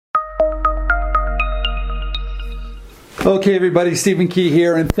Okay, everybody, Stephen Key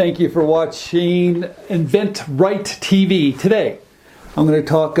here, and thank you for watching Invent Right TV. Today, I'm going to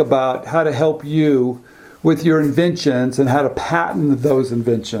talk about how to help you with your inventions and how to patent those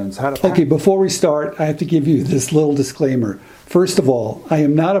inventions. Okay, before we start, I have to give you this little disclaimer. First of all, I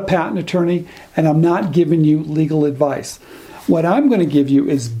am not a patent attorney, and I'm not giving you legal advice. What I'm going to give you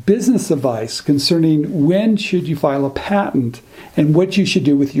is business advice concerning when should you file a patent and what you should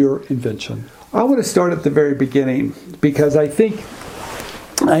do with your invention. I want to start at the very beginning because I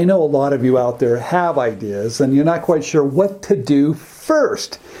know a lot of you out there have ideas and you're not quite sure what to do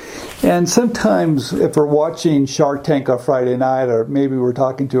first. And sometimes if we're watching Shark Tank on Friday night, or maybe we're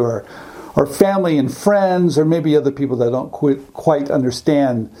talking to our family and friends, or maybe other people that don't quite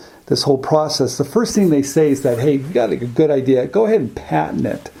understand this whole process, the first thing they say is that, hey, you got a good idea, go ahead and patent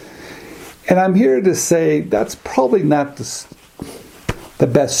it. And I'm here to say that's probably not the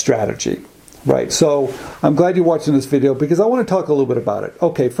best strategy. Right, so I'm glad you're watching this video because I want to talk a little bit about it.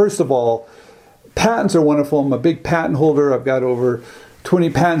 Okay, first of all, patents are wonderful. I'm a big patent holder. I've got over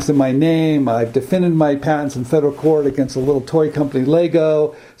 20 patents in my name. I've defended my patents in federal court against a little toy company,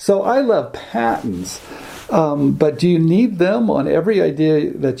 Lego. So I love patents. But do you need them on every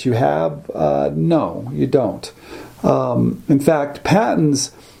idea that you have? No, you don't. In fact,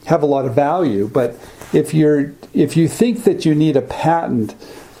 patents have a lot of value, but if you think that you need a patent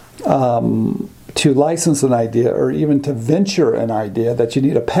to license an idea or even to venture an idea, that you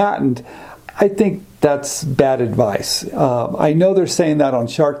need a patent, I think that's bad advice. I know they're saying that on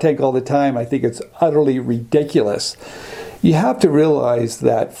Shark Tank all the time. I think it's utterly ridiculous. You have to realize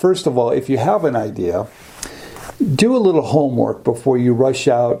that, first of all, if you have an idea, do a little homework before you rush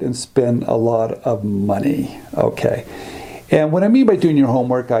out and spend a lot of money. Okay. And what I mean by doing your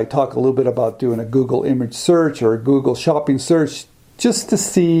homework, I talk a little bit about doing a Google image search or a Google shopping search just to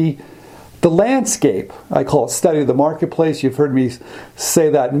see the landscape. I call it study of the marketplace. You've heard me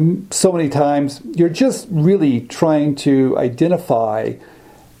say that so many times. You're just really trying to identify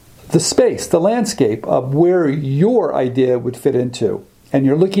the space, the landscape of where your idea would fit into. And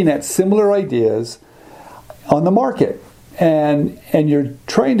you're looking at similar ideas on the market. And you're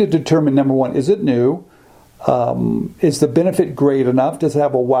trying to determine, number one, is it new? Is the benefit great enough? Does it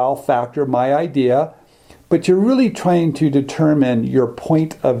have a wow factor, my idea? But you're really trying to determine your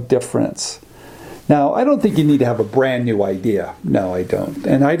point of difference. Now, I don't think you need to have a brand new idea. No, I don't.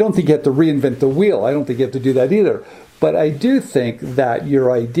 And I don't think you have to reinvent the wheel. I don't think you have to do that either. But I do think that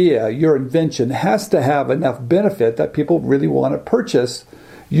your idea, your invention, has to have enough benefit that people really want to purchase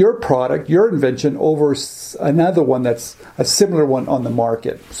your product, your invention, over another one that's a similar one on the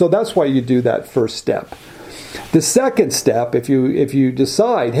market. So that's why you do that first step. The second step, if you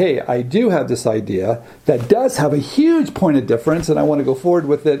decide, hey, I do have this idea that does have a huge point of difference and I want to go forward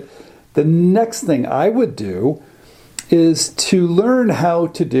with it, the next thing I would do is to learn how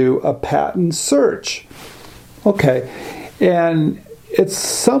to do a patent search. Okay, and it's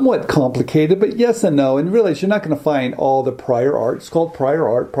somewhat complicated, but yes and no. And realize you're not going to find all the prior art. It's called prior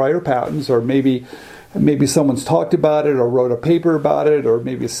art, prior patents, or maybe someone's talked about it or wrote a paper about it, or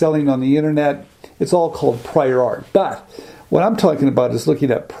maybe selling on the internet. It's all called prior art. But what I'm talking about is looking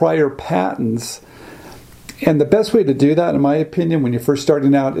at prior patents. And the best way to do that, in my opinion, when you're first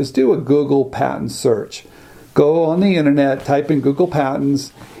starting out, is do a Google patent search. Go on the internet, type in Google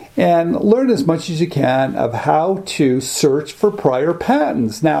patents, and learn as much as you can of how to search for prior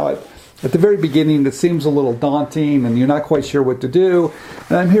patents. Now, at the very beginning, it seems a little daunting and you're not quite sure what to do.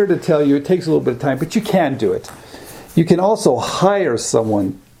 And I'm here to tell you it takes a little bit of time, but you can do it. You can also hire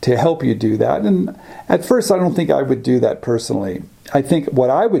someone to help you do that. And at first, I don't think I would do that personally. I think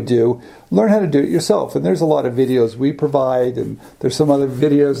what I would do, learn how to do it yourself. And there's a lot of videos we provide, and there's some other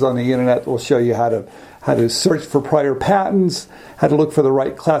videos on the internet that will show you how to search for prior patents, how to look for the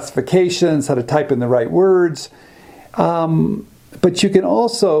right classifications, how to type in the right words. But you can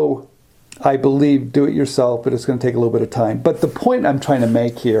also, I believe, do it yourself, but it's going to take a little bit of time. But the point I'm trying to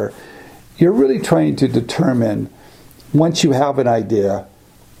make here, you're really trying to determine, once you have an idea,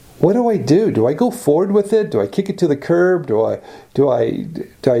 what do I do? Do I go forward with it? Do I kick it to the curb? Do I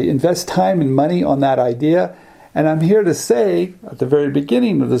invest time and money on that idea? And I'm here to say, at the very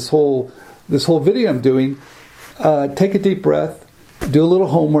beginning of this whole video I'm doing, take a deep breath, do a little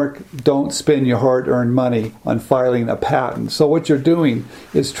homework, don't spend your hard-earned money on filing a patent. So what you're doing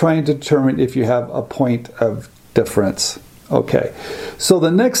is trying to determine if you have a point of difference. Okay, so the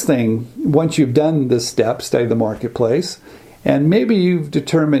next thing, once you've done this step, study the marketplace, and maybe you've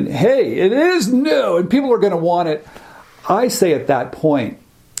determined, hey, it is new and people are going to want it. I say at that point,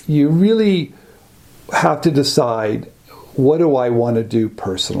 you really have to decide, what do I want to do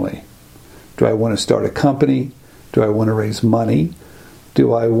personally? Do I want to start a company? Do I want to raise money?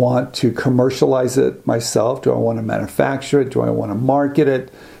 Do I want to commercialize it myself? Do I want to manufacture it? Do I want to market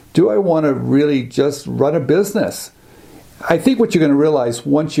it? Do I want to really just run a business? I think what you're going to realize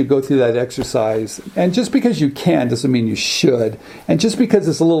once you go through that exercise, and just because you can doesn't mean you should, and just because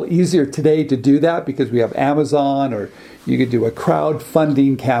it's a little easier today to do that because we have Amazon or you could do a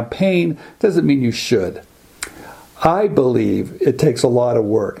crowdfunding campaign, doesn't mean you should. I believe it takes a lot of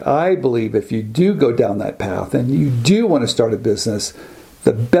work. I believe if you do go down that path and you do want to start a business,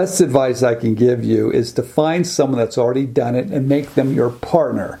 the best advice I can give you is to find someone that's already done it and make them your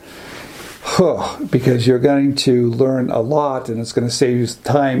partner. Because you're going to learn a lot and it's going to save you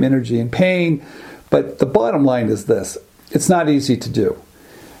time, energy, and pain. But the bottom line is this: it's not easy to do.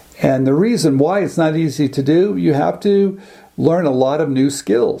 And the reason why it's not easy to do, you have to learn a lot of new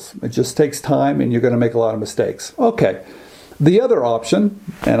skills. It just takes time and you're going to make a lot of mistakes. Okay. The other option,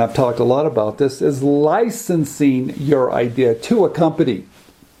 and I've talked a lot about this, is licensing your idea to a company.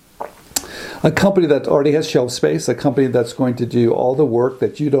 A company that already has shelf space, a company that's going to do all the work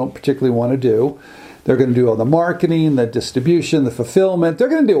that you don't particularly want to do. They're going to do all the marketing, the distribution, the fulfillment. They're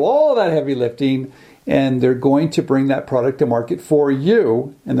going to do all that heavy lifting, and they're going to bring that product to market for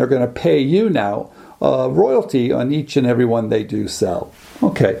you, and they're going to pay you now a royalty on each and every one they do sell.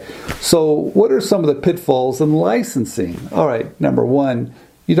 Okay, so what are some of the pitfalls in licensing? All right, number one,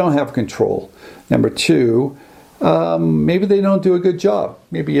 you don't have control. Number two, maybe they don't do a good job.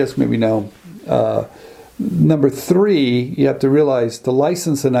 Maybe yes, maybe no. Number three, you have to realize to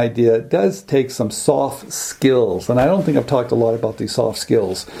license an idea does take some soft skills. And I don't think I've talked a lot about these soft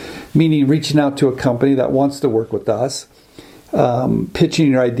skills, meaning reaching out to a company that wants to work with us,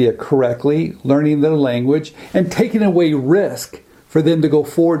 pitching your idea correctly, learning their language, and taking away risk for them to go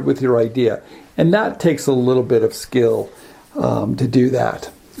forward with your idea. And that takes a little bit of skill to do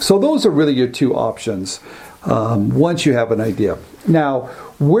that. So those are really your two options once you have an idea. Now,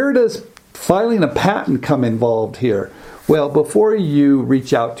 where does filing a patent come involved here? Well, before you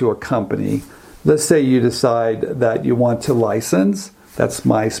reach out to a company, let's say you decide that you want to license. That's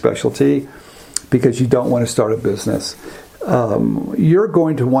my specialty, because you don't want to start a business. You're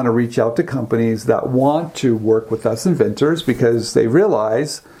going to want to reach out to companies that want to work with us inventors because they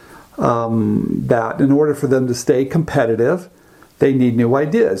realize that in order for them to stay competitive, they need new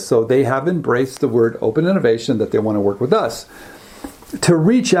ideas. So they have embraced the word open innovation, that they want to work with us. To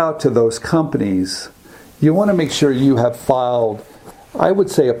reach out to those companies, you want to make sure you have filed, I would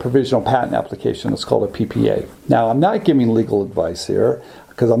say, a provisional patent application. It's called a PPA. Now, I'm not giving legal advice here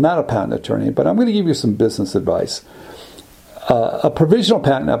because I'm not a patent attorney, but I'm going to give you some business advice. A provisional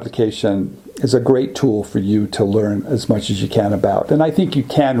patent application is a great tool for you to learn as much as you can about. And I think you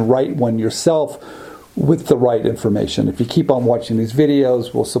can write one yourself with the right information. If you keep on watching these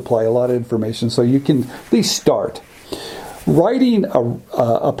videos, we'll supply a lot of information so you can at least start. Writing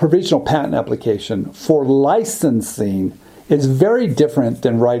a provisional patent application for licensing is very different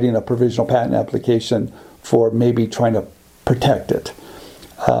than writing a provisional patent application for maybe trying to protect it.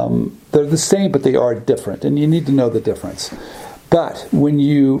 They're the same, but they are different, and you need to know the difference. But when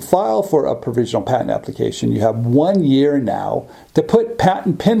you file for a provisional patent application, you have 1 year now to put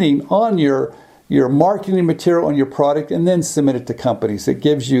patent pending on your marketing material, on your product, and then submit it to companies. It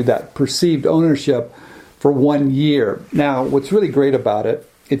gives you that perceived ownership for 1 year. Now, what's really great about it,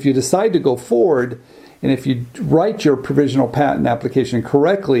 if you decide to go forward, and if you write your provisional patent application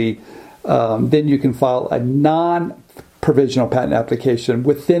correctly, then you can file a non-provisional patent application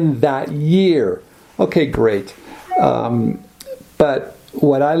within that year. Okay, great. But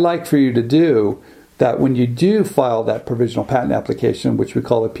what I like for you to do, that when you do file that provisional patent application, which we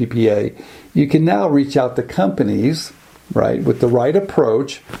call a PPA, you can now reach out to companies, right, with the right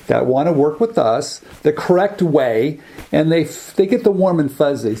approach that want to work with us the correct way, and they get the warm and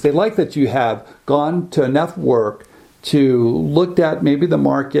fuzzies. They like that you have gone to enough work to looked at maybe the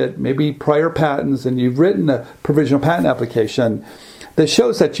market, maybe prior patents, and you've written a provisional patent application that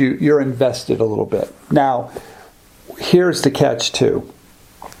shows that you're invested a little bit. Now, here's the catch too.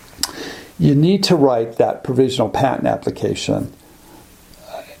 You need to write that provisional patent application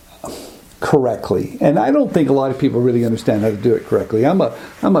correctly. And I don't think a lot of people really understand how to do it correctly. I'm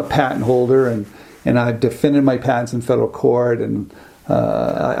a patent holder, and I've defended my patents in federal court, and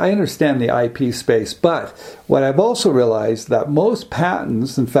I understand the IP space. But what I've also realized that most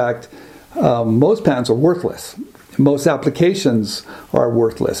patents, in fact, most patents are worthless. Most applications are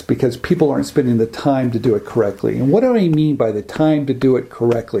worthless because people aren't spending the time to do it correctly. And what do I mean by the time to do it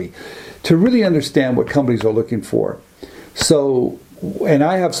correctly? To really understand what companies are looking for. So, and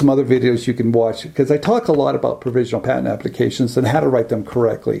I have some other videos you can watch because I talk a lot about provisional patent applications and how to write them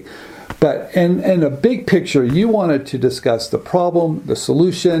correctly. But in a big picture, you wanted to discuss the problem, the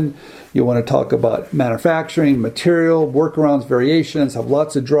solution. You want to talk about manufacturing, material, workarounds, variations, have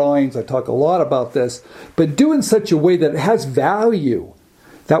lots of drawings. I talk a lot about this, but do in such a way that it has value,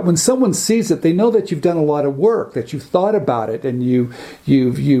 that when someone sees it, they know that you've done a lot of work, that you've thought about it, and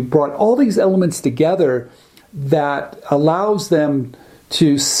you've brought all these elements together that allows them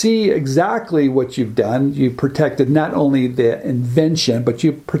to see exactly what you've done. You protected not only the invention, but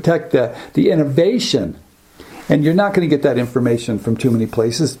you protect the innovation. And you're not going to get that information from too many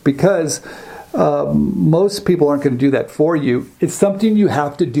places because most people aren't going to do that for you. It's something you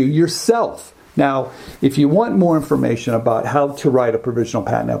have to do yourself. Now, if you want more information about how to write a provisional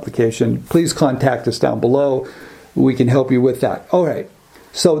patent application, please contact us down below. We can help you with that. All right.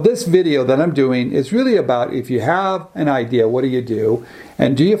 So this video that I'm doing is really about if you have an idea, what do you do?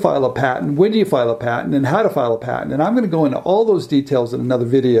 And do you file a patent? When do you file a patent? And how to file a patent? And I'm going to go into all those details in another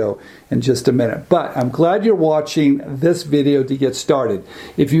video in just a minute. But I'm glad you're watching this video to get started.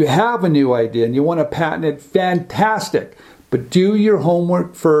 If you have a new idea and you want to patent it, fantastic. But do your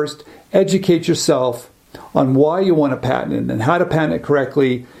homework first. Educate yourself on why you want to patent it and how to patent it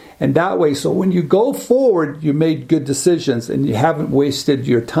correctly. And that way, so when you go forward, you made good decisions and you haven't wasted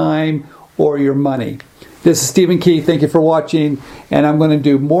your time or your money. This is Stephen Key. Thank you for watching. And I'm going to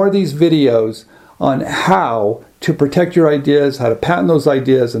do more of these videos on how to protect your ideas, how to patent those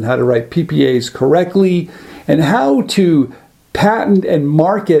ideas, and how to write PPAs correctly, and how to patent and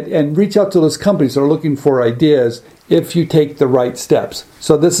market and reach out to those companies that are looking for ideas if you take the right steps.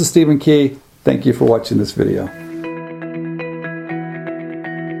 So this is Stephen Key. Thank you for watching this video.